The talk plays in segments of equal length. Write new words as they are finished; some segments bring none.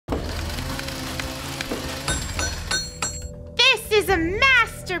is a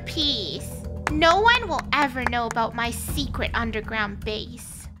masterpiece. No one will ever know about my secret underground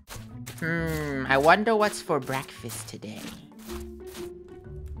base. I wonder what's for breakfast today.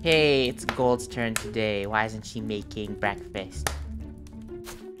 Hey, it's Gold's turn today. Why isn't she making breakfast?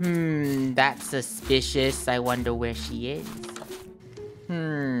 That's suspicious. I wonder where she is.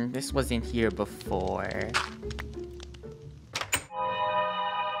 This wasn't here before.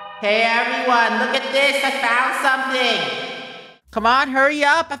 Hey everyone, look at this! I found something! Come on, hurry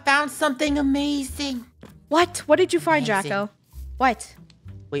up! I found something amazing! What? What did you find, Draco? What?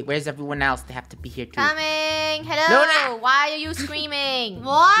 Wait, where's everyone else? They have to be here too. Coming! Hello! Luna! Why are you screaming?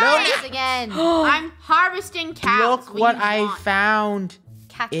 What? This again. I'm harvesting cows. Look what I found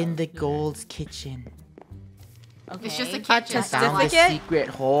Cattle. in the Gold's kitchen. Okay. It's just a A kitchen. I found the certificate? secret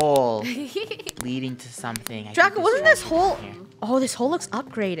hole leading to something. I Draco, think wasn't this is hole... here. Oh, this hole looks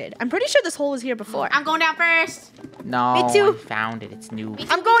upgraded. I'm pretty sure this hole was here before. I'm going down first. No, Me too. I found it. It's new.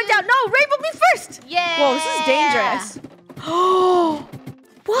 I'm going down. No, Rainbow, me first. Yeah! Whoa, this is dangerous. Oh,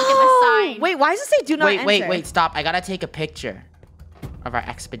 whoa. Look at the sign. Wait, why does it say do not enter? Wait, stop. I gotta take a picture of our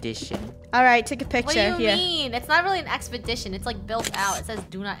expedition. All right, take a picture What do you here. mean? It's not really an expedition. It's like built out. It says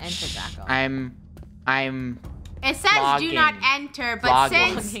do not enter, Draco. I'm It says do Vlogging. not enter, but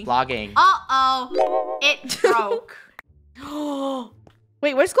vlogging. since... Vlogging. Uh-oh, it broke.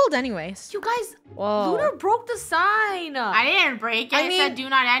 Wait, where's Gold anyways? You guys, Whoa. Lunar broke the sign. I didn't break it. I It mean- said do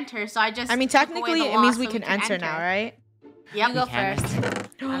not enter, so I just I mean, took away technically, the it law means so we can enter now, right? Yep. You go We can first. enter.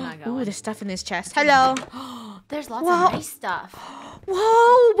 I'm not Ooh, going. there's stuff in this chest. Hello. There's lots Whoa. of nice stuff.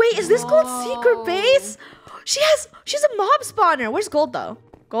 Whoa, wait, is this Gold's secret Whoa. base? She's a mob spawner. Where's Gold though?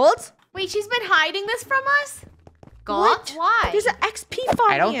 Gold? Wait, she's been hiding this from us? What? Why? There's an XP farm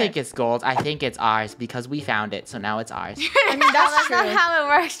I don't here. think it's Gold. I think it's ours because we found it, so now it's ours. I mean, No, that's that's true. not how it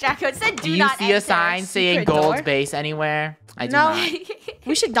works, Draco. It said do, Do you not see enter. a sign saying Secret Gold's door? base anywhere? I do No. not.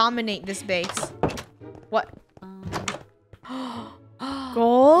 We should dominate this base. What?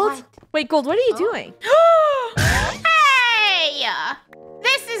 Gold? What? Wait, Gold, what are you doing? Hey!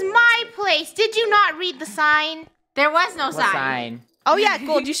 This is my place. Did you not read the sign? There was no What sign. sign? Oh yeah,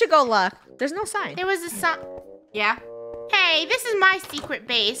 Gold, you should go look. There's no sign. There was a sign. Yeah. Hey, this is my secret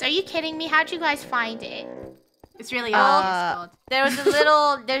base. Are you kidding me? How'd you guys find it? It's really obvious. There's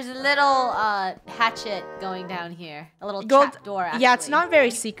a little hatchet going down here. A little Gold, trap door, actually. yeah, it's not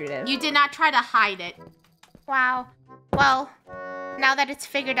very secretive. You did not try to hide it. Wow. Well, now that it's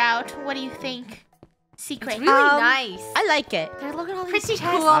figured out, what do you think? Secret. It's really nice. I like it. There, look at all these Pretty chests.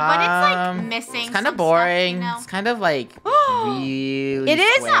 cool, but it's like missing. It's kind some of boring. Stuff, you know? It's kind of like really It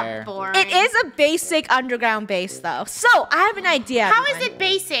is square. Boring. It is a basic underground base though. So, I have an idea. How is everyone. it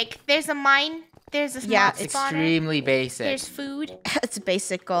basic? There's a mine. There's a Yeah, mob spawner. Extremely basic. There's food. It's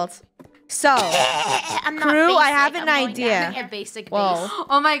basic, Gold. So, I'm not Crew, I basic. have an I'm going idea. down there. A basic Whoa. base.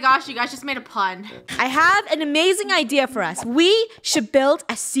 Oh my gosh, you guys just made a pun. I have an amazing idea for us. We should build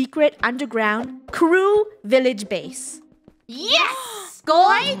a secret underground crew village base. Yes!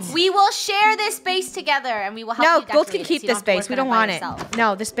 Gold, we will share this base together, and we will help No, you Gold decorate can it, keep so you this have to base. work We on don't by want yourself. it.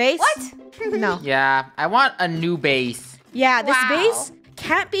 No, this base? What? No. Yeah, I want a new base. Yeah, this Wow. base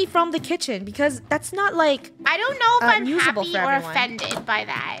can't be from the kitchen because that's not like... I don't know if I'm usable happy for or everyone. offended by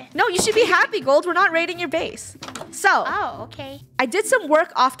that. No, you should be happy, Gold. We're not raiding your base. So, Oh, okay. I did some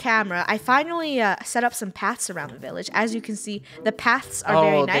work off camera. I finally set up some paths around the village. As you can see, the paths are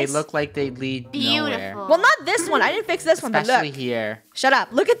very nice. They look like they lead nowhere. Beautiful. Well, not this one. I didn't fix this one, but Especially look. here. Shut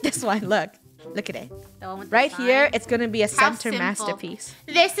up. Look at this one. Look. Look at it. The one with the Right sign? here, it's going to be a How center simple. masterpiece.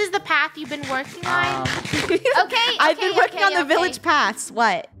 This is the path you've been working on. Okay, I've been working on the okay. village paths.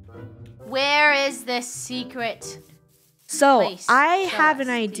 What? Where is this secret? So, Place. I Show have us,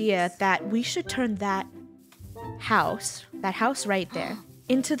 an idea please. that we should turn that house right there,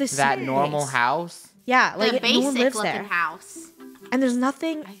 into the That secret normal base. house? Yeah, The like no basic one lives looking there. house. And there's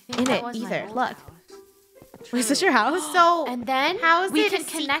nothing I think in that it was my either. old Look. house. Wait, is this your house? So, And then How is we it a can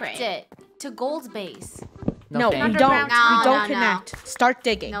connect secret? it to Gold's base. No, we thank you. don't. No, we don't no, no. connect. Start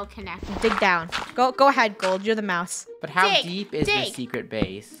digging. no connect. Dig down. Go ahead, Gold. You're the mouse. But how Dig, deep is dig. the secret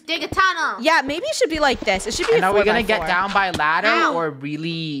base? Dig a tunnel. Yeah, maybe it should be like this. It should be And a are we 4x4. gonna get down by ladder Ow. or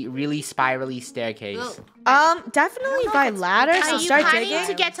really spirally staircase? Ugh. Definitely by ladder, Are so you start planning digging.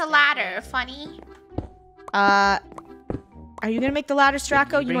 to get to ladder, funny? Are you gonna make the ladder,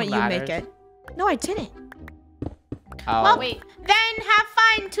 Straco? you You know what? bring You make ladders? it. No, I didn't. Oh, Well, Wait, then have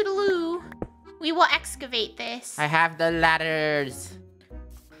fun, Toodaloo. We will excavate this. I have the ladders.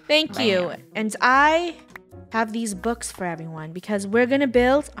 Thank you. Man. And I have these books for everyone because we're gonna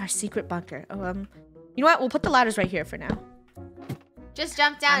build our secret bunker. You know what? We'll put the ladders right here for now. just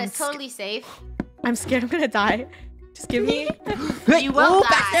jump down. I'm It's totally safe. I'm scared I'm gonna die. Just give me. You will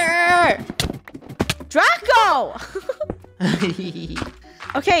die. Draco!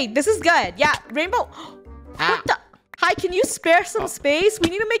 Okay, this is good. Yeah, Rainbow. What the? Hi, can you spare some space? We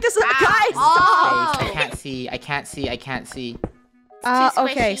need to make this. Guys, stop! I can't see. I can't see. I can't see.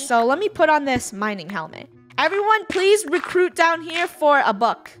 Okay, squishy. so let me put on this mining helmet. Everyone, please recruit down here for a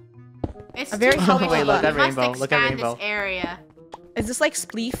book. It's A very too helpful squishy. Wait, look book. at We must Rainbow. Look at expand Rainbow. this area. Is this like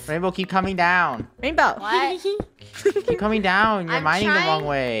spleef? Rainbow, keep coming down. Rainbow. What? Keep coming down. You're I'm mining the trying- wrong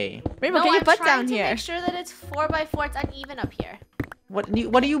way. Rainbow, No, get your I'm butt trying down to here. make sure that it's 4x4. It's uneven up here. What do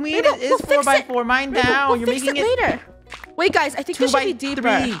you mean? Rainbow, It is we'll fix 4x4. Mine Rainbow, down. we'll You're fix making it it later. Wait, guys, I think this should be 2 deeper.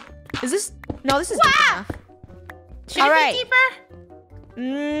 by 3. Is this? No, this is deep enough. Should Alright. it be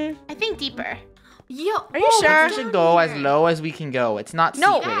deeper? I think deeper. Yo, Are you sure? We should go as low as we can go. It's not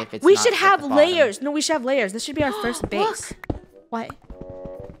No, secret if it's we not should at have the bottom. layers. No, we should have layers. This should be our first base. What?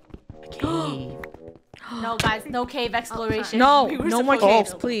 Okay. No, guys, no cave exploration. No, We were no more supposed to caves,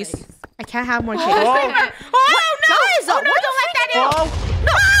 build a please. base. I can't have more caves. Oh. Oh no! Guys, Oh, no, don't let that in. Oh.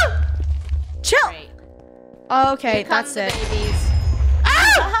 No! Chill. Great. Okay, Here comes that's the it.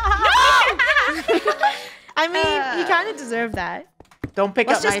 babies. I mean, you kind of deserve that. Don't pick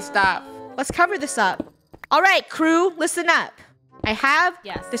Let's up my just- stuff. Let's cover this up. All right, crew, listen up. I have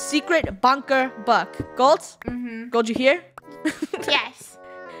Yes. the secret bunker book. Gold? Gold, you here? Yes.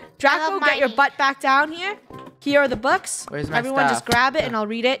 Draco, love get your mining. butt back down here. Here are the books. Where's my Everyone just stuff? grab it and I'll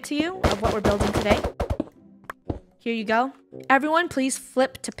read it to you of what we're building today. Here you go. Everyone, please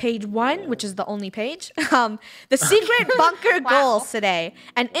flip to page 1, which is the only page. The secret bunker Wow. goals today.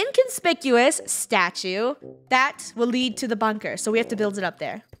 An inconspicuous statue that will lead to the bunker. So we have to build it up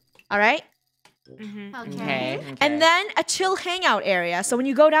there. All right? Okay. And then a chill hangout area. So when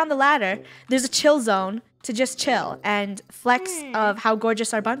you go down the ladder, there's a chill zone to just chill and flex of how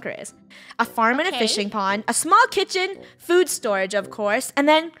gorgeous our bunker is. A farm and a Okay. fishing pond, a small kitchen, food storage, of course, and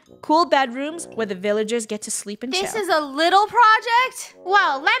then cool bedrooms where the villagers get to sleep and This chill. is a little project.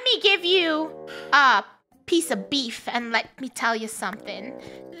 Well, let me give you a piece of beef and let me tell you something.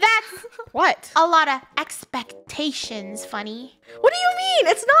 That's What? a lot of expectations, Funny. What do you mean?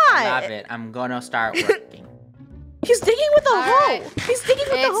 It's not. Love it. I'm gonna start working. He's digging with the All hoe. right. He's digging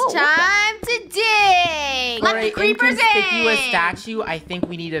with the hoe. It's time to dig. Let For the an creepers inconspicuous in. statue, I think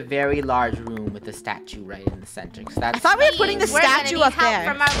we need a very large room with the statue right in the center. 'Cause that's I thought we were putting the We're gonna statue need up help there.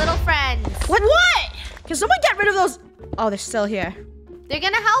 from our little friends. What? Can someone get rid of those? Oh, they're still here. They're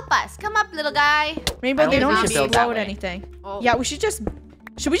gonna help us. Come up, little guy. Rainbow, I they think don't we should build that explode way. anything. Oh. Yeah, we should just...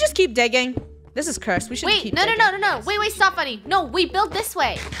 Should we just keep digging? This is cursed. We should Wait, keep no, digging. no. Wait, stop, Funny. No, we build this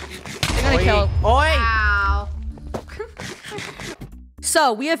way. They're gonna Oi. kill... Oi! Ow.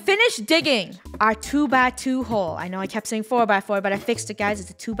 So, we have finished digging our 2x2 hole. I know I kept saying 4x4, but I fixed it, guys. It's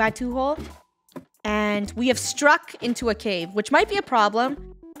a 2x2 hole. And we have struck into a cave, which might be a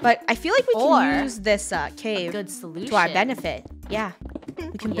problem, but I feel like we Or can use this cave Good solution. to our benefit. Yeah,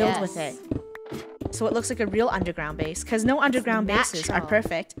 we can build with it. Yes. So it looks like a real underground base, because no underground bases are natural.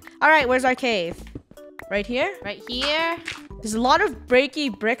 perfect. All right, where's our cave? Right here? Right here. There's a lot of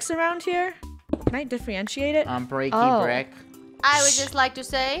breaky bricks around here. Can I differentiate it? Breaky Oh. brick. I would just like to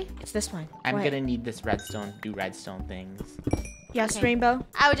say, It's this one. I'm What? gonna need this redstone. Do redstone things. Yes, Okay. Rainbow.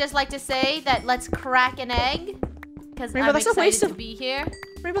 I would just like to say that let's crack an egg. Because Rainbow, I'm that's a excited waste to of- be here.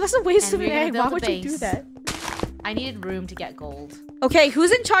 Rainbow, that's a waste And of an we're gonna egg. build Why a would you do base. that? I needed room to get gold. Okay,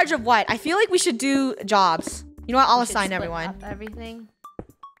 who's in charge of what? I feel like we should do jobs. You know what? I'll We should assign split everyone. up everything.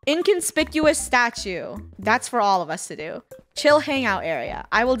 Inconspicuous statue. That's for all of us to do. Chill hangout area.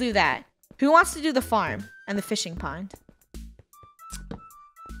 I will do that. Who wants to do the farm and the fishing pond?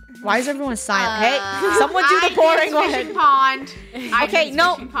 Why is everyone silent? Hey, someone do the boring Fishing one. pond. I Okay, did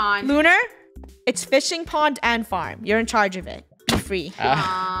no. Fishing pond. Lunar, it's fishing pond and farm. You're in charge of it. Be free.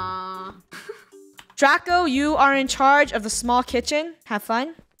 Aw. Draco, you are in charge of the small kitchen. Have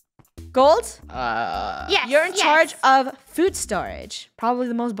fun. Gold, Yes. you're in yes. charge of food storage. Probably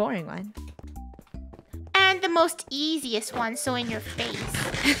the most boring one. And the most easiest one, so in your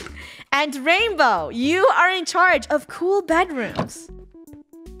face. And Rainbow, you are in charge of cool bedrooms.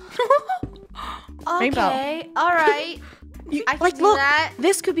 Rainbow. Okay, all right. You, I can like, do look, that.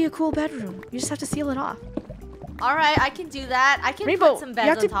 this could be a cool bedroom. You just have to seal it off. All right, I can do that. I can Rainbow, put some you beds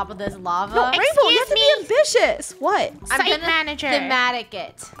have on to- top of this lava. No, Rainbow, you have to be ambitious. What? I'm Site gonna manager. thematic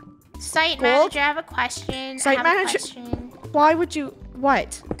it. Site Gold? manager, I have a question. Site I have manager- A question. Why would you?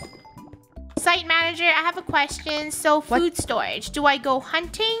 What? Site manager, I have a question. So What? food storage. Do I go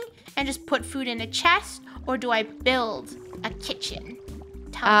hunting and just put food in a chest, or do I build a kitchen?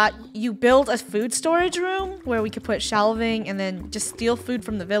 Tell me. You build a food storage room where we could put shelving and then just steal food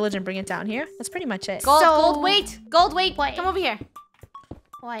from the village and bring it down here. That's pretty much it. Gold, wait. Gold, wait. What? Come over here.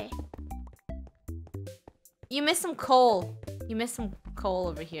 What? You missed some coal. You missed some coal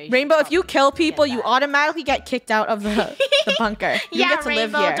over here. Rainbow, if you kill people, get you that. automatically get kicked out of the bunker. You Yeah, get to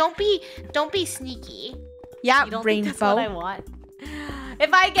Rainbow, live here. don't be sneaky. Yeah, You don't Rainbow. think that's what I want?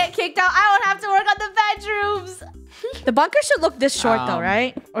 If I get kicked out, I won't have to work on the bedrooms. The bunker should look this short though,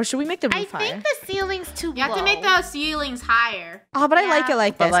 right? Or should we make the I roof higher? think the ceiling's too You have to make the ceilings higher. Oh, but I like Yeah. it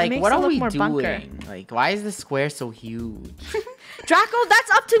like this. But It like, makes what it are look we more bunker. doing? Like, why is the square so huge? Draco,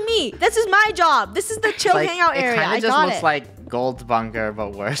 that's up to me. This is my job. This is the chill Like, hangout area. It kind I of just got looks it. like Gold's bunker,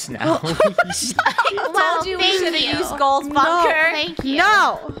 but worse now. I told you we thank should have you. used Gold's bunker. Thank you.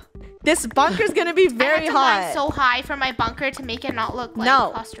 No, this bunker's gonna be I very had to hot. mine so high for my bunker to make it not look like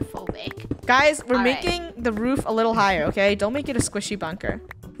No. claustrophobic. Guys, we're All right. making the roof a little higher, okay? Don't make it a squishy bunker.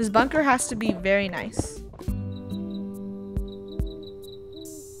 This bunker has to be very nice.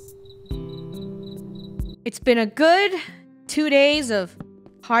 It's been a good 2 days of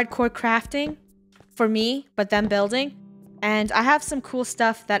hardcore crafting for me, but then building. And I have some cool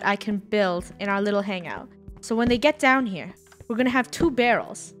stuff that I can build in our little hangout. So when they get down here, we're gonna have 2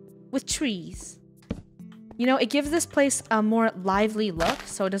 barrels with trees. You know, it gives this place a more lively look,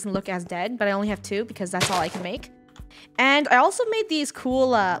 so it doesn't look as dead, but I only have 2 because that's all I can make. And I also made these cool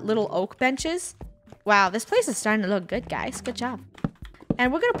little oak benches. Wow, this place is starting to look good, guys. Good job.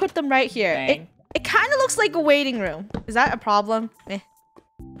 And we're gonna put them right here. Dang. It kind of looks like a waiting room. Is that a problem? Meh.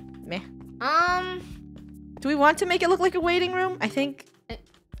 Meh. Do we want to make it look like a waiting room? I think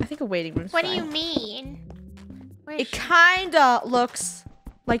a waiting room's What fine. do you mean? It kinda looks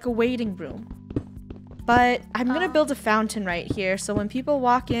like a waiting room. But I'm gonna build a fountain right here, so when people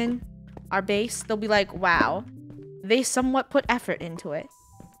walk in our base, they'll be like, wow, they somewhat put effort into it.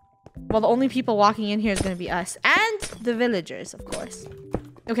 Well, the only people walking in here is gonna be us. And the villagers, of course.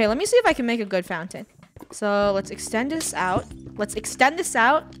 Okay, let me see if I can make a good fountain. So let's extend this out.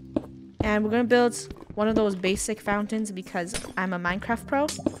 And we're gonna build one of those basic fountains because I'm a Minecraft pro.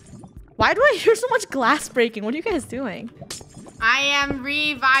 Why do I hear so much glass breaking? What are you guys doing? I am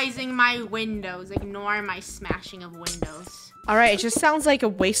revising my windows. Ignore my smashing of windows. All right, it just sounds like a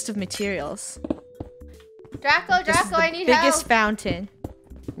waste of materials. Draco, This is the I need biggest help. fountain.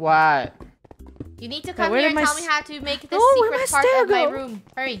 What? You need to come where here did and my tell me how to make this Oh, where'd my secret part stair of my go? room.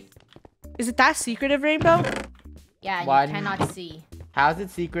 Hurry. Is it that secretive, Rainbow? Yeah, Why you do cannot see. How's it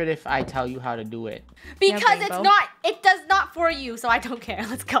secret if I tell you how to do it? Because Rainbow. it's not, it does not for you, so I don't care.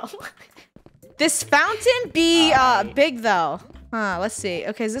 Let's go. This fountain be Alright. big though. Huh, let's see.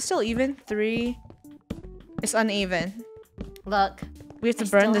 Okay, is this still even? 3. It's uneven. Look. We have to I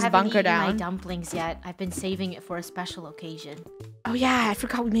burn still this haven't bunker eaten my down. dumplings yet. I've been saving it for a special occasion. Oh yeah, I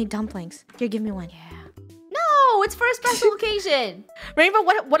forgot we made dumplings. Here, give me one. Yeah. No, it's for a special occasion. Rainbow,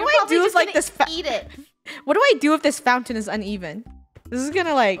 what do You're I probably do if just like gonna this eat it? what do I do if this fountain is uneven? This is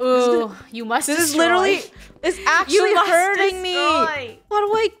gonna like this is Ooh, gonna- you must this is destroy. literally it's actually You must hurting me. destroy. What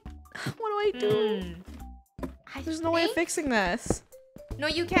do I do? Mm. There's no way of think- fixing this. No,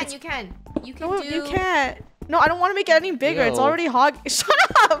 you can. You can. You can No, do. you can't. No, I don't want to make it any bigger. It's Ew. already Shut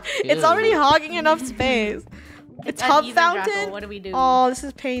up! It's Ew. already hogging enough space. A It's tub uneven, Draco. fountain. What do we do? Oh, this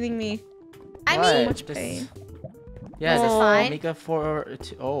is paining me. I What? mean, much Just- pain. Yeah, This is just fine. make a 4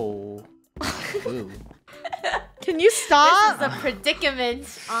 to, oh. Ooh. Can you this stop? is a predicament.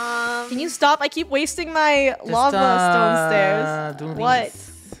 Can you stop? I keep wasting my Just, lava stone stairs. do What?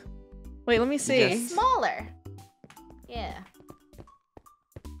 these. Wait, let me see. just- smaller? Yeah.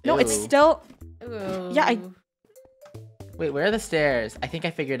 No, it's Ew. still. Ooh. Yeah, Wait, where are the stairs? I think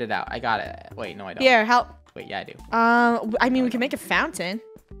I figured it out. I got it. Wait, no, I don't. Here, help. Wait, yeah, I do. I mean, we can make a fountain.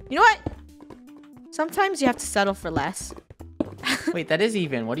 You know what? Sometimes you have to settle for less. Wait, that is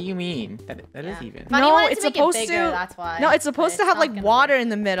even. What do you mean? That is Yeah. even. Funny No, wanted it's to make supposed it bigger, to- That's why. No, it's but supposed to have not like gonna water work. in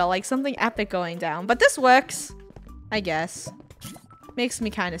the middle, like something epic going down. But this works, I guess. Makes me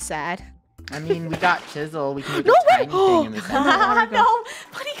kind of sad. I mean, we got chisel. We can make No a way! tiny thing in the center. No,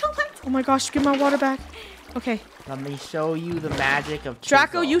 buddy, collect. Oh my gosh, give my water back. Okay, Let me show you the magic of chisel.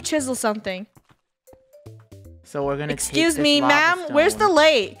 Draco, you chisel something. So we're gonna. Excuse take this me, lava ma'am. Where's the stone.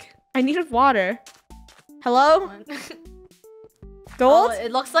 lake? I needed water. Hello, Oh, Gold?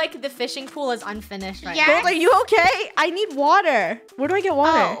 it looks like the fishing pool is unfinished right Yeah. Gold, are you okay? I need water. Where do I get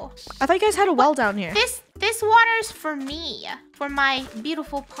water? Oh, I thought you guys had a well down here. this water's for me, for my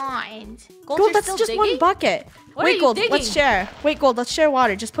beautiful pond. now. Gold, Gold, you're that's still just one digging? bucket. What are Wait, you Gold, digging? let's share. Wait, Gold, let's share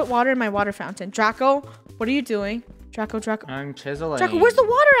water. Just put water in my water fountain. Draco, what are you doing? Draco. I'm chiseling. Draco, where's the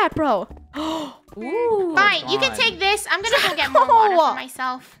water at, bro? Ooh. Fine, you can gone. take this. I'm gonna go get more water for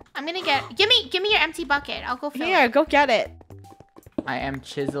myself. I'm gonna get. Give me your empty bucket. I'll go fill Here, it. go get it. I am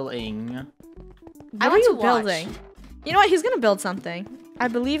chiseling. What are you building? You know what? He's gonna build something. I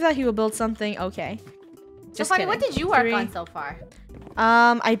believe that he will build something okay. So funny, what did you work on so far?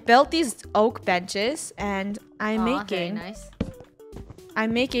 I built these oak benches and I'm Very making nice.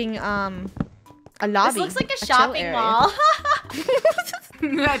 a lobby. This looks like a chill shopping area. mall.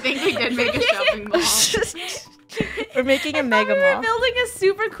 I think we did make a shopping mall. We're making a mega We're mall. building a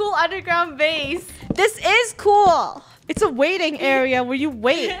super cool underground base. This is cool. It's a waiting area where you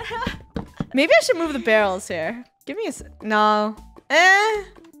wait. Maybe I should move the barrels here. Give me a no. I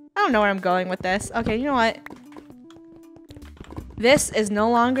don't know where I'm going with this. Okay, you know what? This is no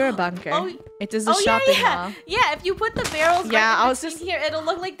longer a bunker. It is a shopping mall. Yeah, if you put the barrels I right was just here, it'll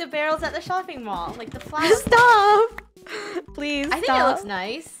look like the barrels at the shopping mall, like the flowers. Stop! Please I think stop. it looks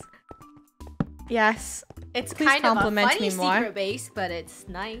nice. Yes. It's Please kind of a compliment funny me more. secret base, but it's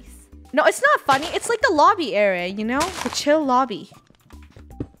nice. No, it's not funny. It's like the lobby area, you know? The chill lobby.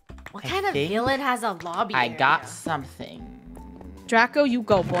 What I kind of think villain has a lobby I area? got something. Draco, you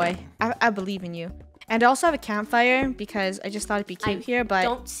go, boy. I believe in you. And I also have a campfire because I just thought it'd be cute here, but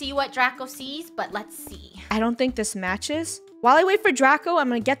Don't see what Draco sees, but let's see. I don't think this matches. While I wait for Draco, I'm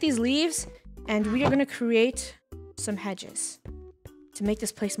gonna get these leaves and we are gonna create some hedges to make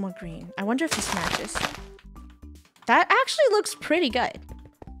this place more green. I wonder if this matches. That actually looks pretty good.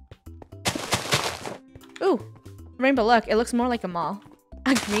 Ooh, Rainbow, look, it looks more like a mall.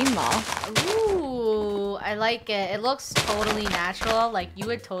 A green mall. Ooh, I like it. It looks totally natural. Like, you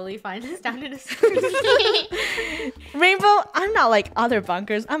would totally find this down in a city. Rainbow, I'm not like other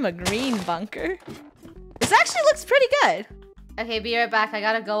bunkers. I'm a green bunker. This actually looks pretty good. Okay, be right back. I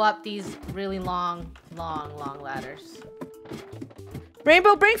gotta go up these really long ladders.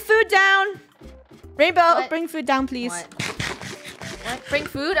 Rainbow, bring food down. Rainbow, What? bring food down, please. What? Bring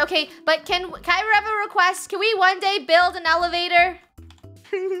food? Okay, but can I have a request? Can we one day build an elevator?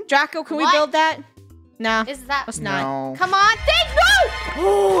 Draco, can we What? build that? Nah, Is that... let's not. No. Come on,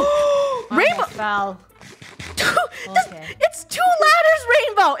 no! Rainbow, Fell. Okay. it's 2 ladders,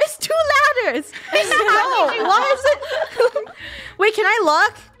 Rainbow. It's 2 ladders. No, why is it? Wait, can I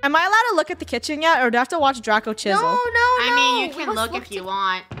look? Am I allowed to look at the kitchen yet, or do I have to watch Draco chisel? No. I mean, you We can must look if you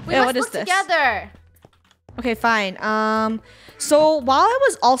want. We Yeah, must what is look this? together. Okay, fine. So while I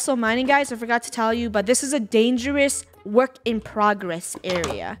was also mining, guys, I forgot to tell you, but this is a dangerous work in progress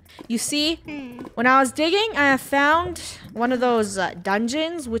area. You see, when I was digging, I have found one of those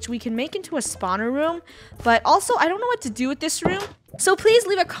dungeons, which we can make into a spawner room. But also, I don't know what to do with this room. So please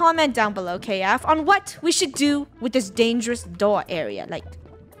leave a comment down below, KF, on what we should do with this dangerous door area. Like,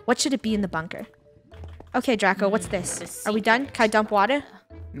 what should it be in the bunker? Okay, Draco, what's this? the Are we done? Can I dump water?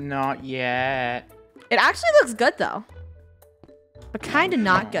 Not yet. It actually looks good, though. But kind of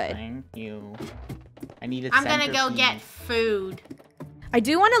not Oh, good. Thank you. I need a I'm gonna go centerpiece. get food. I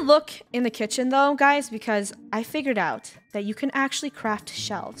do want to look in the kitchen, though, guys, because I figured out that you can actually craft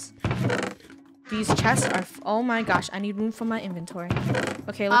shelves. These chests are... oh my gosh, I need room for my inventory.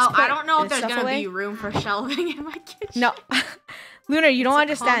 Okay, let's put I don't know if this there's stuff gonna away. be room for shelving in my kitchen. No. Lunar, you don't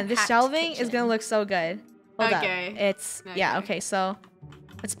It's a understand. This compact shelving is kitchen. gonna look so good. Hold Okay. up. It's... yeah, Okay. okay, so...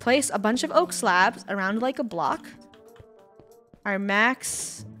 let's place a bunch of oak slabs around like a block. Our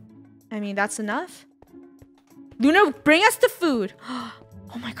max... I mean, that's enough. Luna, bring us the food. Oh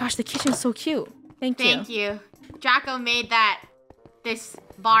my gosh, the kitchen's so cute. Thank you. Thank you. Draco made this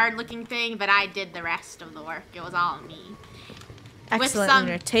bard-looking thing, but I did the rest of the work. It was all me. Excellent, some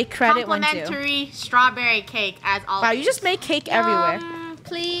Lunar. Take credit when due. Complimentary strawberry cake as always. Wow, you just make cake everywhere.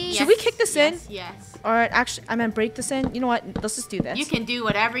 Please. Should we kick this in? Yes. Or actually, I meant break this in. You know what? Let's just do this. You can do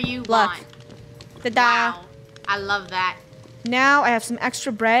whatever you Look. want. Ta-da. Wow. I love that. Now I have some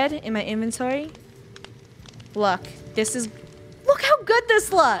extra bread in my inventory. Look, this is... look how good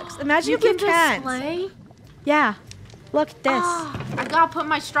this looks. Imagine if you can. display? Yeah. Look at this. Ah, I gotta put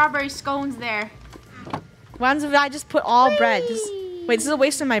my strawberry scones there. Why don't I just put all bread? Wait, this is a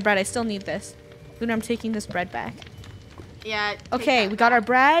waste of my bread. I still need this. Luna, I'm taking this bread back. Yeah. take Okay, that we got back. our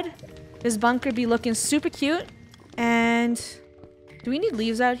bread. This bunker be looking super cute. And... do we need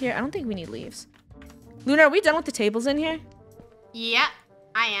leaves out here? I don't think we need leaves. Luna, are we done with the tables in here? Yep,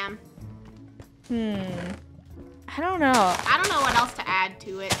 I am. I don't know. I don't know what else to add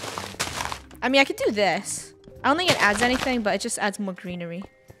to it. I mean, I could do this. I don't think it adds anything, but it just adds more greenery.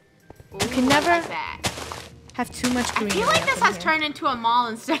 Ooh, can I never like that. Have too much I greenery. feel like up this in has here. turned into a mall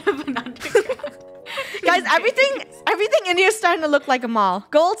instead of an underground. Guys, everything in here is starting to look like a mall.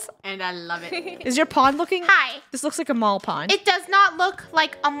 Gold, And I love it. is your pond looking? Hi. This looks like a mall pond. It does not look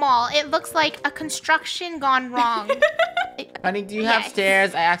like a mall. It looks like a construction gone wrong. Honey, do you have Yes.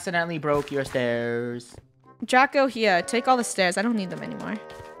 stairs? I accidentally broke your stairs. Draco, here, take all the stairs. I don't need them anymore.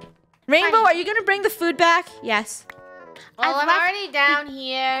 Rainbow, Hi. are you gonna bring the food back? Yes. Well, I've I'm left already down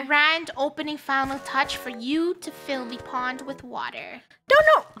here. Grand opening final touch for you to fill the pond with water.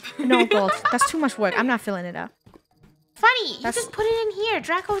 No, Gold. That's too much work. I'm not filling it up. Funny, you That's- just put it in here.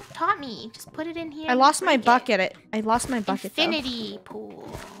 Draco taught me. Just put it in here. I and lost my drink it. bucket. I lost my bucket, though. Infinity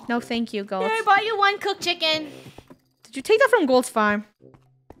pool. No, thank you, Gold. Here, I bought you one cooked chicken. Did you take that from Gold's farm?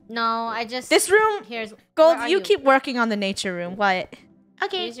 No, I just... This room, Here's... Gold, where are you keep working on the nature room. What?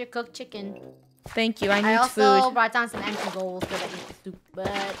 Okay. Here's your cooked chicken. Thank you. I I need also food. brought down some empty bowls so that you can soup, but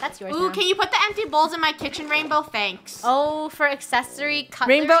that's yours Ooh, now. can you put the empty bowls in my kitchen, Rainbow? Thanks. Oh, for accessory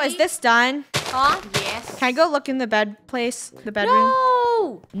cutlery? Rainbow, is this done? Huh? Yes. Can I go look in the bed place? The bedroom?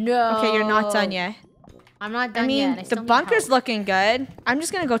 No! No. Okay, you're not done yet. I'm not done I mean, yet. I the still need bunker's help. looking good. I'm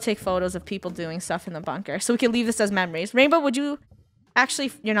just gonna go take photos of people doing stuff in the bunker so we can leave this as memories. Rainbow, would you...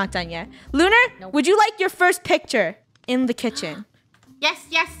 Actually, you're not done yet. Lunar, Nope. would you like your first picture in the kitchen? Yes,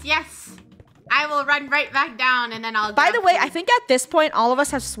 yes, yes. I will run right back down and then I'll. By grab the way, food. I think at this point, all of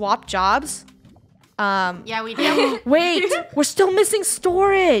us have swapped jobs. Yeah, we do. Wait, we're still missing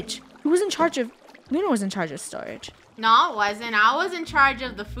storage. Who was in charge of... Luna was in charge of storage. No, it wasn't. I was in charge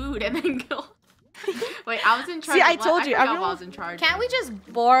of the food and then go. Wait, I was in charge. See, of I what? told you, I forgot everyone- what I was in charge. Can't we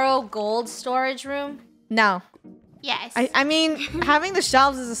just borrow gold storage room? No. Yes. I mean, having the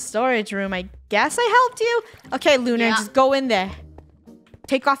shelves as a storage room, I guess I helped you. Okay, Luna, Yeah. just go in there.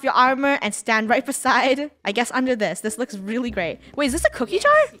 Take off your armor and stand right beside, I guess, under this. This looks really great. Wait, is this a cookie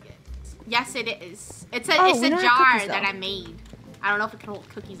jar? Yes, it is. It's a Oh, we don't have jar cookies, that though. I made. I don't know if it can hold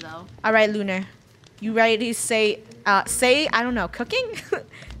cookies though. All right, Lunar. You ready to say, I don't know, cooking?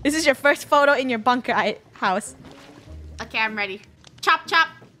 This is your first photo in your bunker house. Okay, I'm ready. Chop, chop.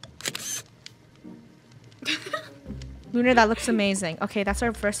 Lunar, that looks amazing. Okay, that's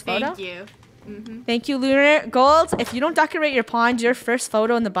our first photo. Thank you. Thank you, Lunar. Gold, if you don't decorate your pond, your first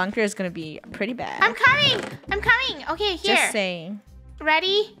photo in the bunker is going to be pretty bad. I'm coming. I'm coming. Okay, here. Just saying.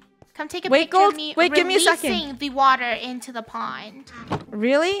 Ready? Come take a Wait, picture Gold, of me wait, give me a second. releasing the water into the pond.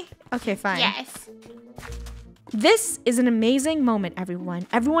 Really? Okay, fine. Yes. This is an amazing moment, everyone.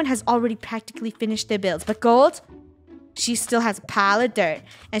 Everyone has already practically finished their builds, but Gold, she still has a pile of dirt,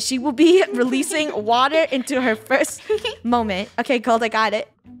 and she will be releasing water into her first moment. Okay, Gold, I got it.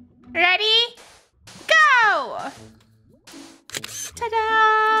 Ready? Go!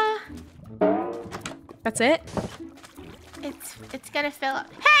 Ta-da! That's it? It's gonna fill up.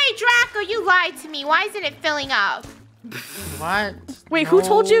 Hey, Draco, you lied to me. Why isn't it filling up? What? Wait, who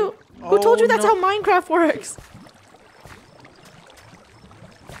told you? Who told you that's no. how Minecraft works?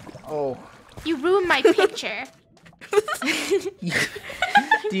 Oh. You ruined my picture.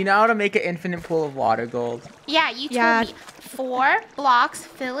 Do you know how to make an infinite pool of water, Gold? Yeah, you told Yeah. me. 4 blocks,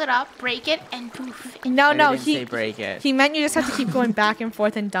 fill it up, break it, and poof. No, I no, didn't say he break it. he meant you just have to keep going back and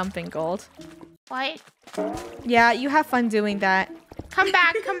forth and dumping Gold. What? Yeah, you have fun doing that. Come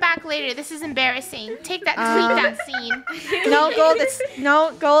back later. This is embarrassing. Take that, tweet that scene. No,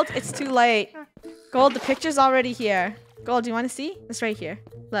 Gold, it's too late. Gold, the picture's already here. Gold, do you want to see? It's right here.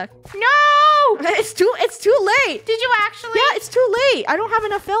 Look. No! It's too late. Did you actually? Yeah, it's too late. I don't have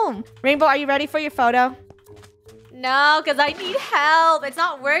enough film. Rainbow, are you ready for your photo? No, because I need help. It's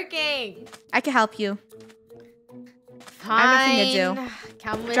not working. I can help you. Fine. I have nothing to do.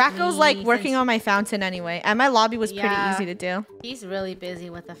 Come with Draco's me, like working since on my fountain anyway, and my lobby was pretty Yeah. easy to do. He's really busy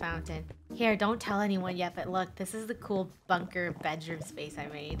with the fountain. Here, don't tell anyone yet, but look, this is the cool bunker bedroom space I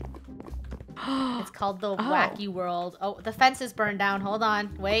made. It's called the Wacky World. Oh, the fence is burned down. Hold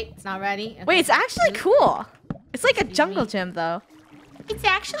on. Wait, it's not ready. Okay. Wait, it's actually cool. It's like a Excuse jungle me. gym though. It's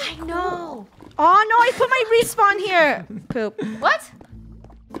actually cool. No. Oh no, I put my respawn here. Poop. What?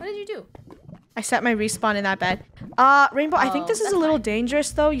 What did you do? I set my respawn in that bed. Rainbow, I think Oh, this is a that's little fine.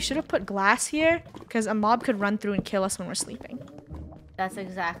 dangerous though. You should have put glass here because a mob could run through and kill us when we're sleeping. That's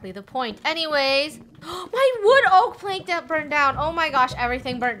exactly the point. Anyways, my wood oak plank that burned down. Oh my gosh,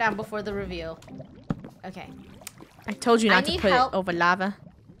 everything burnt down before the reveal. Okay. I told you I not to need put help. it over lava.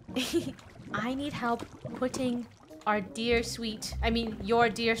 I need help putting your dear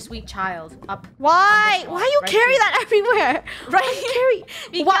sweet child up. Why? on this wall, Why you right carry here. that everywhere? Right?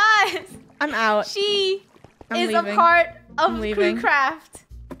 Carry. What? Because I'm out. she I'm is leaving. a part of I'm leaving. Krewcraft.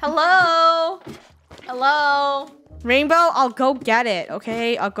 Hello? Hello? Rainbow, I'll go get it,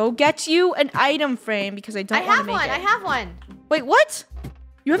 okay? I'll go get you an item frame because I don't I want to have make one. it. I have one. Wait, what?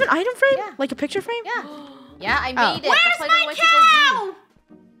 You have an item frame? Yeah. Like a picture frame? Yeah. Yeah, I made it. Where's That's why I my went to go cow?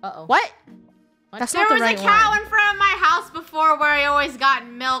 Uh-oh. What? That's There not the was right a cow one. in front of my house before where I always got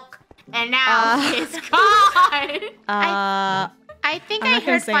milk, and now it's gone. I think I'm I not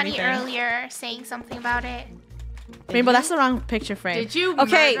gonna heard say Funny anything. earlier saying something about it. Rainbow, that's the wrong picture frame. Did you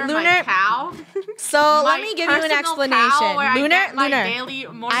Okay, murder Lunar. my cow? So let My me give you an personal explanation. cow where I Lunar, get my Lunar. daily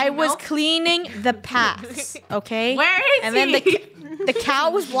morning I was milk? cleaning the paths, okay? Where is and then he? the cow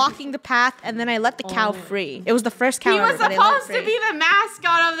was blocking the path, and then I let the cow free. It was the first cow He was ever, but I let it supposed to free. be the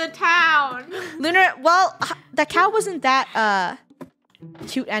mascot of the town. Lunar, well, the cow wasn't that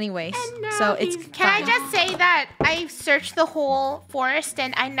cute anyways, And now so it's he's Can I fine. just say that I searched the whole forest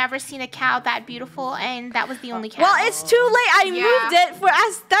and I never seen a cow that beautiful, and that was the only cow. Well, it's too late. I Yeah. moved it for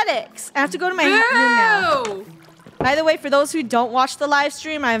aesthetics. I have to go to my room now. Boo! By the way, for those who don't watch the live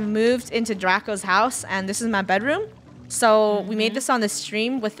stream, I've moved into Draco's house, and this is my bedroom. So we made this on the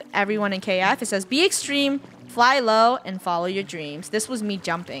stream with everyone in KF. It says, be extreme, fly low, and follow your dreams. This was me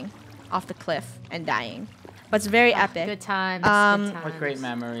jumping off the cliff and dying. But it's very epic. Good times. Um, Good times. What great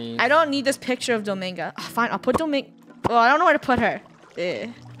memories. I don't need this picture of Dominga. Oh, fine, I'll put Dominga. Oh, I don't know where to put her.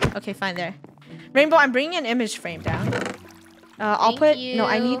 Okay, fine, there. Rainbow, I'm bringing an image frame down. I'll Thank put... No,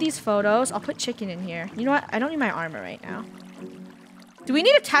 I you. need these photos. I'll put chicken in here. You know what? I don't need my armor right now. Do we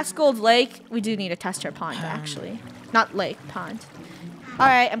need to test Gold Lake? We do need to test her pond, actually. Not lake, pond. All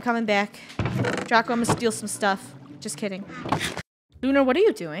right, I'm coming back. Draco, I'm gonna steal some stuff. Just kidding. Lunar, what are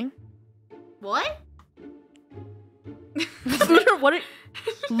you doing? What? Lunar, what are...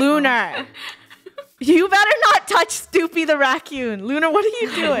 Lunar! You better not touch Stoopy the raccoon. Lunar, what are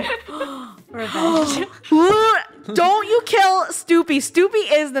you doing? Revenge. Lunar, don't you kill Stoopy.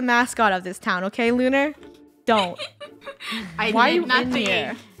 Stoopy is the mascot of this town, okay, Lunar? Don't. I Why are did you nothing. in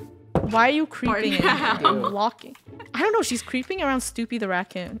here? Why are you creeping in now. here? I'm walking. I don't know. She's creeping around Stoopy the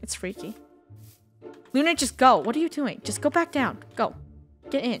raccoon. It's freaky. Lunar, just go. What are you doing? Just go back down. Go.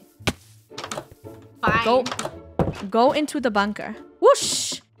 Get in. Fine. Go. Go into the bunker.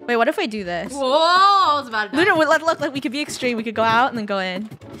 Whoosh. Wait, what if I do this? Whoa, I was about to die. Lunar, look, like we could be extreme. We could go out and then go in.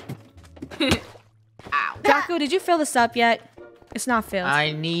 Ow. Draco, did you fill this up yet? It's not filled.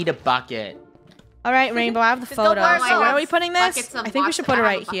 I need a bucket. All right, Rainbow, I have the Just go photo. for it, So go. where are we putting this? Buckets of I think we should put it water.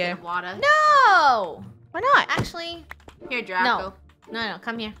 I have right a bucket here. of water. No! Why not? Actually, Here, Draco. no,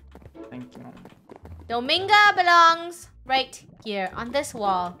 come here. Thank you. Dominga belongs right here on this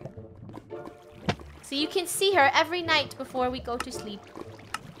wall. So you can see her every night before we go to sleep.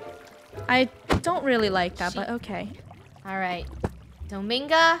 I don't really like that, but okay. All right.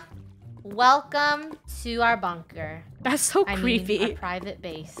 Dominga, welcome to our bunker. That's so I creepy. mean, our private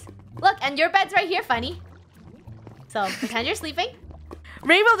base. Look, and your bed's right here, Funny. So pretend you're sleeping.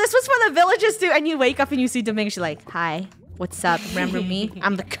 Rainbow, this was for the villagers too. And you wake up and you see Domingo. She's like, "Hi, what's up? Remember me?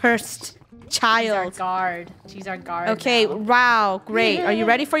 I'm the cursed She's our child." guard. She's our guard. Okay, now. wow, great. Are you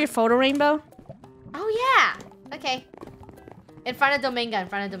ready for your photo, Rainbow? Oh yeah. Okay. In front of Dominga. In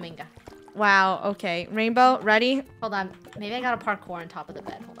front of Dominga. Wow. Okay, Rainbow, ready? Hold on. Maybe I got a parkour on top of the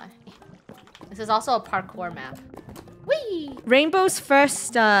bed. Hold on. This is also a parkour map. Whee! Rainbow's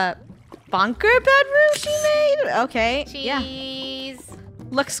first bunker bedroom she made. Okay, yeah, Cheese.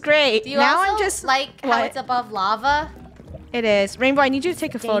 looks great. Do you Now also I'm just like how what? it's above lava? It is. Rainbow, I need you to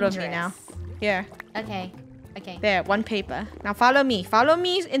take a photo of me now. Dangerous. Here. Okay. Okay. There, one paper. Now follow me. Follow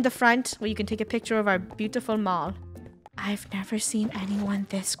me in the front where you can take a picture of our beautiful mall. I've never seen anyone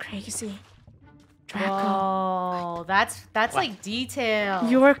this crazy. Draco, Whoa, that's like detail.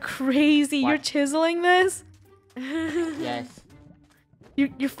 you're crazy. You're What? chiseling this? Yes.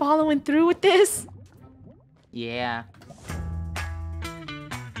 You're following through with this? Yeah.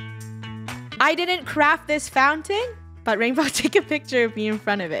 I didn't craft this fountain, but Rainbow, take a picture of me in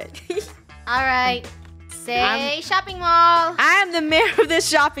front of it. All right. Say shopping mall. I am the mayor of this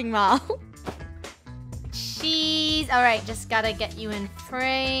shopping mall. Cheese. All right, just gotta get you in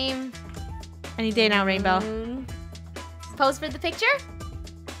frame. Any day now, Rainbow. Pose for the picture.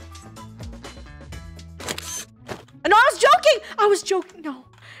 No, I was joking. I was joking. No,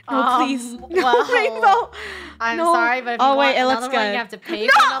 please. No, well, Rainbow. I'm No. sorry, but if you Oh, want wait, it looks another one, good. you have to pay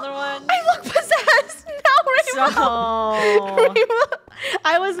No! for another one. I look possessed. No, Rainbow. So, Rainbow.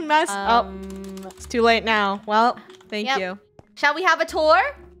 I was messed up. It's too late now. Well, thank Yep. you. shall we have a tour?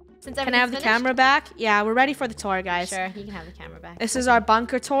 Since Can I have the everything's camera back? Yeah, we're ready for the tour, guys. finished? Sure, you can have the camera back. This is our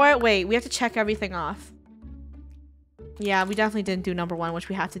bunker tour. Wait, we have to check everything off. Yeah, we definitely didn't do number 1, which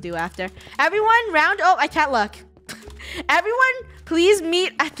we have to do after. Everyone, round... Oh, I can't look. Everyone, please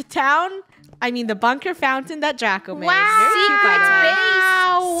meet at the the bunker fountain that Draco made. Very cute, by the way.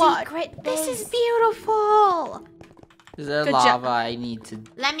 Wow. Secret base. This is beautiful. Is there Good lava? job. I need to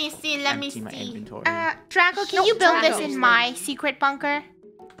Let me see. Let me empty my see. inventory. Draco, can No, you build this Draco. in my secret bunker?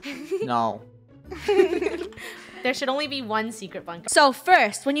 No. There should only be one secret bunker. So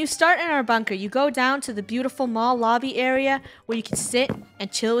first, when you start in our bunker, you go down to the beautiful mall lobby area where you can sit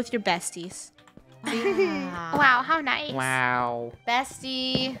and chill with your besties. Wow, how nice. Wow.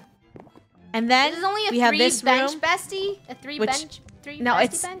 Bestie. And then This is only a we have 3 this bench room. bestie? A 3 which- bench? 3 No, bestie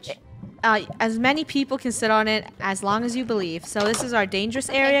it's bench? as many people can sit on it as long as you believe. So this is our dangerous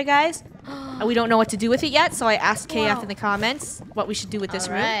area, guys. And we don't know what to do with it yet, so I asked KF Wow. in the comments what we should do with this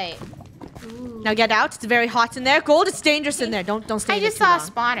room. Alright. Now get out. It's very hot in there. Gold, it's dangerous in there. Don't stay I in there just too saw a long.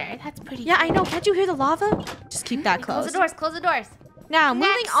 spawner. That's pretty Yeah, I know. Can't you hear the lava? Just keep that Close closed. the doors, close the doors. Now, moving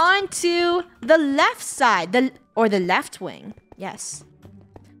Next. on to the left side, the left wing. Yes.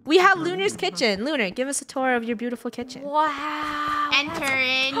 We have Lunar's kitchen. Lunar, give us a tour of your beautiful kitchen. Wow. Enter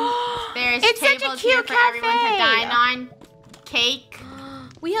in. There's It's such a tables cute here for everyone to cafe. dine on. Cake.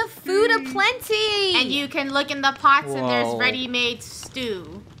 We have food aplenty. And you can look in the pots and there's Whoa. ready-made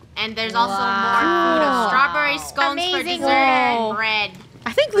stew. And there's also more Wow. food of strawberry scones for Amazing dessert Whoa. and bread.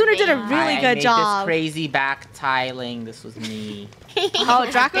 I think Lunar did a I really I good made job. This crazy back tiling. This was me. Oh,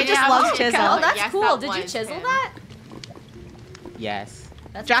 Draco Did just you loves have a chisel. Oh, that's Yes, cool. that Did you was chisel him. that? Yes.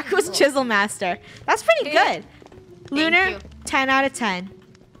 That's Draco's cool. chisel master. That's pretty good. Lunar, you. 10 out of 10.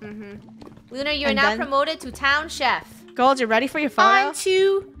 Lunar, you're And now then- promoted to town chef. Gold, you ready for your photo? On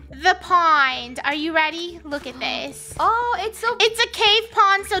to the pond. Are you ready? Look at this. Oh, it's so. It's a cave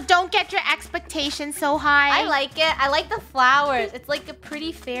pond, so don't get your expectations so high. I like it. I like the flowers. It's like a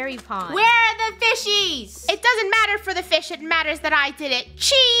pretty fairy pond. Where are the fishies? It doesn't matter for the fish. It matters that I did it.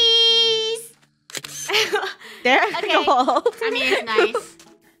 Cheese! There, Okay. Gold. I mean, it's nice.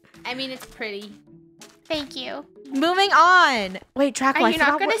 I mean, it's pretty. Thank you. Moving on. Wait, Draco, Are I you not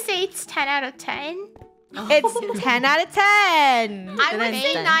forgot gonna what- say it's 10 out of 10? It's 10 out of 10. I would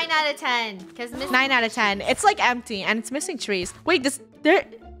say 10. 9 out of 10 because 9 out of 10. It's like empty and it's missing trees. Wait,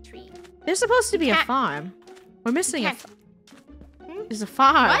 tree. there's supposed to be a Can't- farm. We're missing a. can't- There's a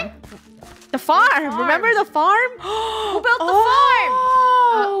farm. What? The farm. farm? Remember the farm? Who built the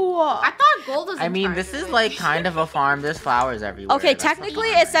Oh. I thought Gold was in I mean, charge this of is it. like kind of a farm. There's flowers everywhere. Okay, That's a technically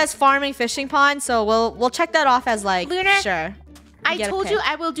farm, it says farming fishing pond, so we'll check that off as like Lunar? sure. I get a told pick. you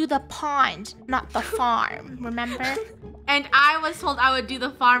I will do the pond, not the farm. Remember? And I was told I would do the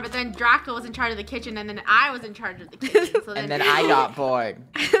farm, but then Draco was in charge of the kitchen, and then I was in charge of the kitchen. So And then I got bored.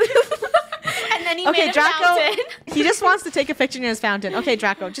 And then he Okay, made a Draco. fountain. He just wants to take a picture near his fountain. Okay,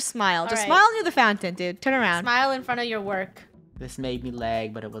 Draco, just smile. Just All smile right. near the fountain, dude. Turn around. Smile in front of your work. This made me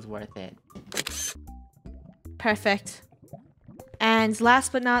lag, but it was worth it. Perfect. And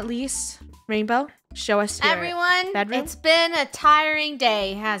last but not least, Rainbow, show us your Everyone, bedroom? it's been a tiring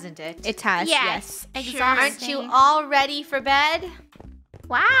day, hasn't it? It has, yes. Exhausting. Aren't you all ready for bed?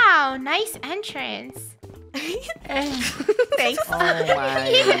 Wow, nice entrance. Thanks. Oh my!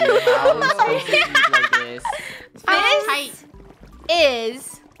 How am I supposed to eat like this? Oh, tight.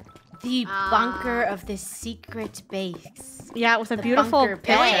 Is the bunker of the secret base. Yeah, with a The beautiful bunker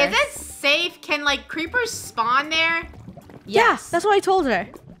picture. bed. Wait, is it safe? Can like creepers spawn there? Yeah, that's what I told her.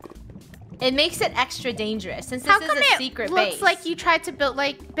 It makes it extra dangerous since this How is come a it secret looks base. like you tried to build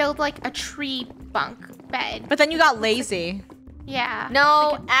like a tree bunk bed? But then you got lazy. Yeah.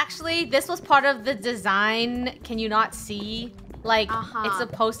 No, actually, this was part of the design. Can you not see? Like, it's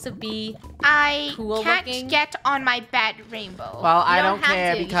supposed to be. I Cool can't looking. get on my bed, Rainbow. Well, I don't don't have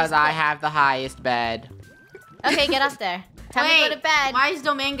care to, you because just I click. have the highest bed. Okay, get up there. Time to Wait, go to bed. why is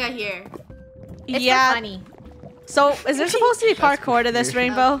Dominga here? It's yeah. for funny. So, is there supposed to be parkour to this, weird.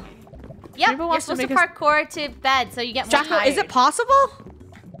 Rainbow? Yep, Rainbow you're wants to supposed to make us- parkour to bed so you get more Draco, is it tired. possible?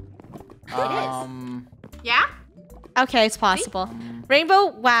 Yeah? Okay, it's possible. Rainbow,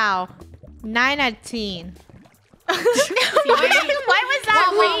 wow. 9 out of 10. Why was that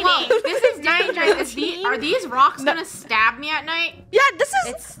Whoa, raining? This is dangerous. Are these rocks gonna stab me at night? Yeah, this is...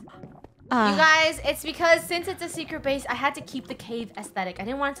 It's you guys, it's because since it's a secret base, I had to keep the cave aesthetic. I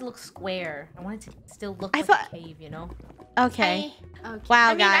didn't want it to look square. I wanted to still look like thought- a cave, you know? Okay. Okay. Wow, I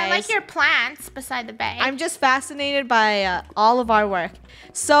mean, guys. I like your plants beside the bed. I'm just fascinated by all of our work.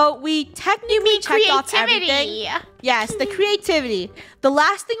 So we technically checked off everything. creativity. Yes, the creativity. The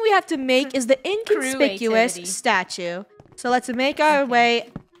last thing we have to make is the inconspicuous Creativity. statue. So let's make our way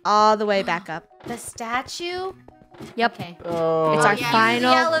all the way back up. The statue? Yep. Okay. Oh, It's our yeah.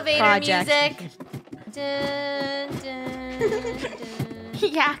 final The elevator project. music. Dun, dun, dun.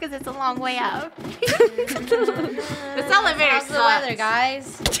 Yeah, because it's a long way up. This elevator How's the weather, sucks.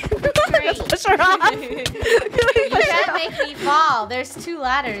 guys? Let's push her off. You can't make me fall. There's 2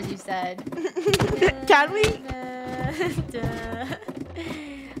 ladders, you said. Can we?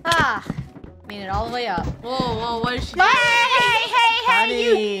 Ah, made it all the way up. Whoa, whoa, what is she Hey,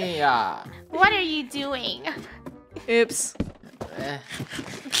 you. Honey. What are you doing? Oops. Eh,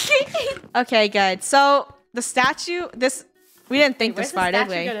 Okay, good. So the statue, we didn't think this far, did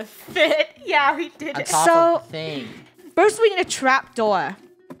we? Gonna fit? Yeah, we did on it. top So- of the thing. First, we need a trap door,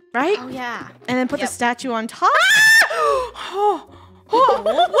 right? Oh yeah. And then put the Yep. statue on top. Why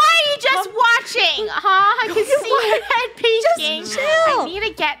are you just watching? Huh? I can see your head peeking. Just chill. I need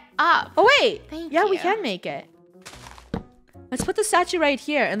to get up. Oh wait, Thank yeah, we you. can make it. Let's put the statue right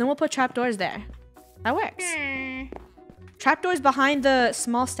here, and then we'll put trapdoors there. That works. Trapdoors behind the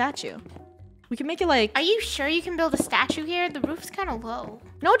small statue. We can make it like... Are you sure you can build a statue here? The roof's kind of low.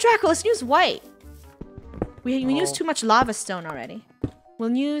 No, Draco, let's use white. We Oh. used too much lava stone already.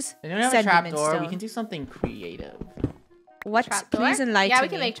 We'll use We don't have a sediment trapdoor. stone. We can do something creative. What? Trapdoor? Please enlighten Yeah, we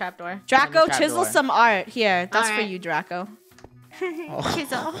can me. make trapdoor. Draco, Trapdoor. chisel some art. Here, that's for Alright. you, Draco. Oh.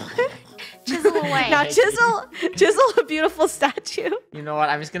 Chisel. Chisel away. Now chisel a beautiful statue. You know what?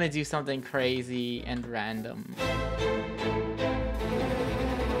 I'm just gonna do something crazy and random.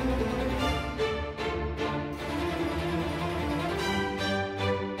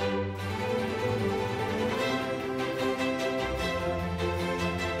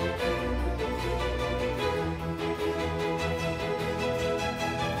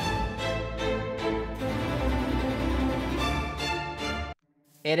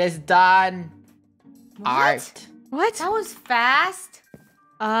 It is done. Art. What? That was fast.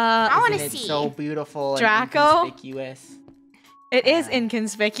 I want Isn't to it see. so beautiful and Draco? inconspicuous? It is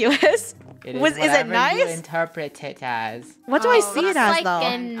inconspicuous. It Is it whatever you nice? interpret it as. What do I see it Looks as like though?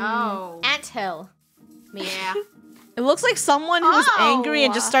 an Oh. anthill. Yeah. It looks like someone who's Oh. angry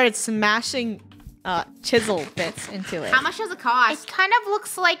and just started smashing chisel bits into it. How much does it It cost? kind of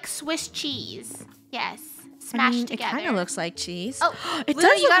looks like Swiss cheese. Yes. Smashed It together. kind of looks like cheese. Oh, it Luna,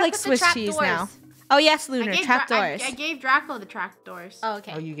 does you look gotta like put the Swiss trap cheese doors. now. Oh yes, Lunar, I trapdoors. gave Draco the trapdoors. Oh,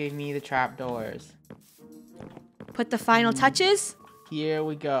 okay. Oh, you gave me the trapdoors. Put the final touches. Here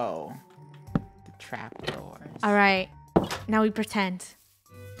we go. The trapdoors. All right, now we pretend.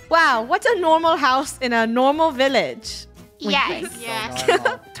 Wow, what's a normal house in a normal village? Yes. Yeah. So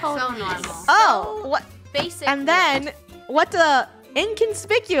normal. So normal. Oh, what? Basic. And then what's a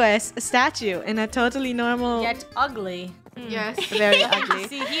inconspicuous statue in a totally normal? yet ugly. Yes. Very ugly.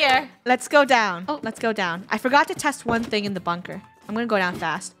 See here. Let's go down. Oh, let's go down. I forgot to test one thing in the bunker. I'm gonna go down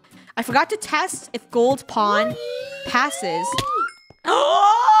fast. I forgot to test if gold pawn passes.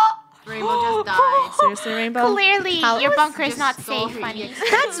 Rainbow just died. Seriously, Rainbow? Clearly, How- your bunker is Just not stole safe, her honey.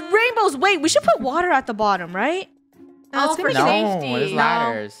 EXP. That's Rainbow's. Wait, we should put water at the bottom, right? No, it's Oh, gonna for be No, safety. it is No.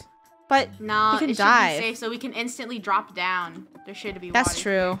 ladders. But No, We can it should dive. be safe so we can instantly drop down. There should be that's water.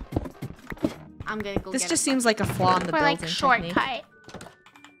 true. I'm gonna go This get just it. seems like a flaw in the Or building like technique. shortcut.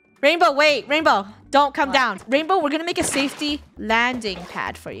 Rainbow, wait, Rainbow, don't come down. Rainbow, we're gonna make a safety landing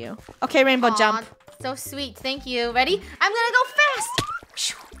pad for you. Okay, Rainbow, Aw, jump. So sweet. Thank you. Ready? I'm gonna go fast.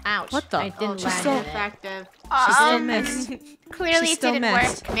 Ouch. What the- I Oh, didn't just land so it. effective. She still Um, missed. Clearly, She it still didn't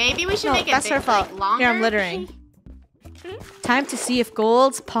missed. work. Maybe we should No, make it that's her big, fault. like, longer. Here, I'm littering. Time to see if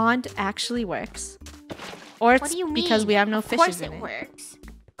Gold's pond actually works. Or it's What do you mean? because we have no Of course fishes in it it. works.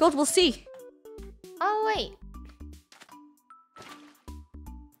 Gold, we'll see. Oh wait.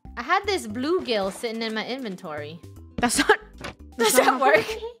 I had this bluegill sitting in my inventory. That's not. Does that work?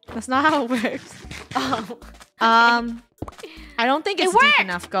 That's not how it works. Oh. I don't think it's It deep worked.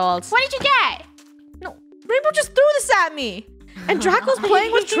 enough, Gold. What did you get? No, Rainbow just threw this at me. And Draco's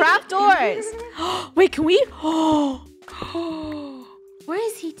playing with trapdoors. Wait, can we? What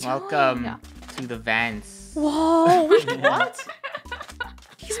is he doing? Welcome to the vents. Whoa, we can, What?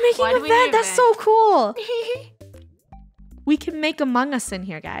 he's making Why a do we need vent. a That's vent? so cool. We can make Among Us in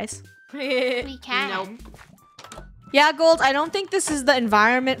here, guys. We can. Nope. Yeah, Gold, I don't think this is the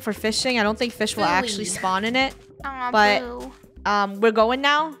environment for fishing. I don't think fish will actually Booey. spawn in it. Aw, But- boo. We're going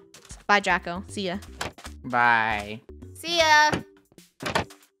now. Bye, Draco. See ya. Bye. See ya.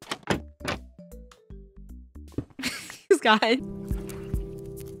 This guy.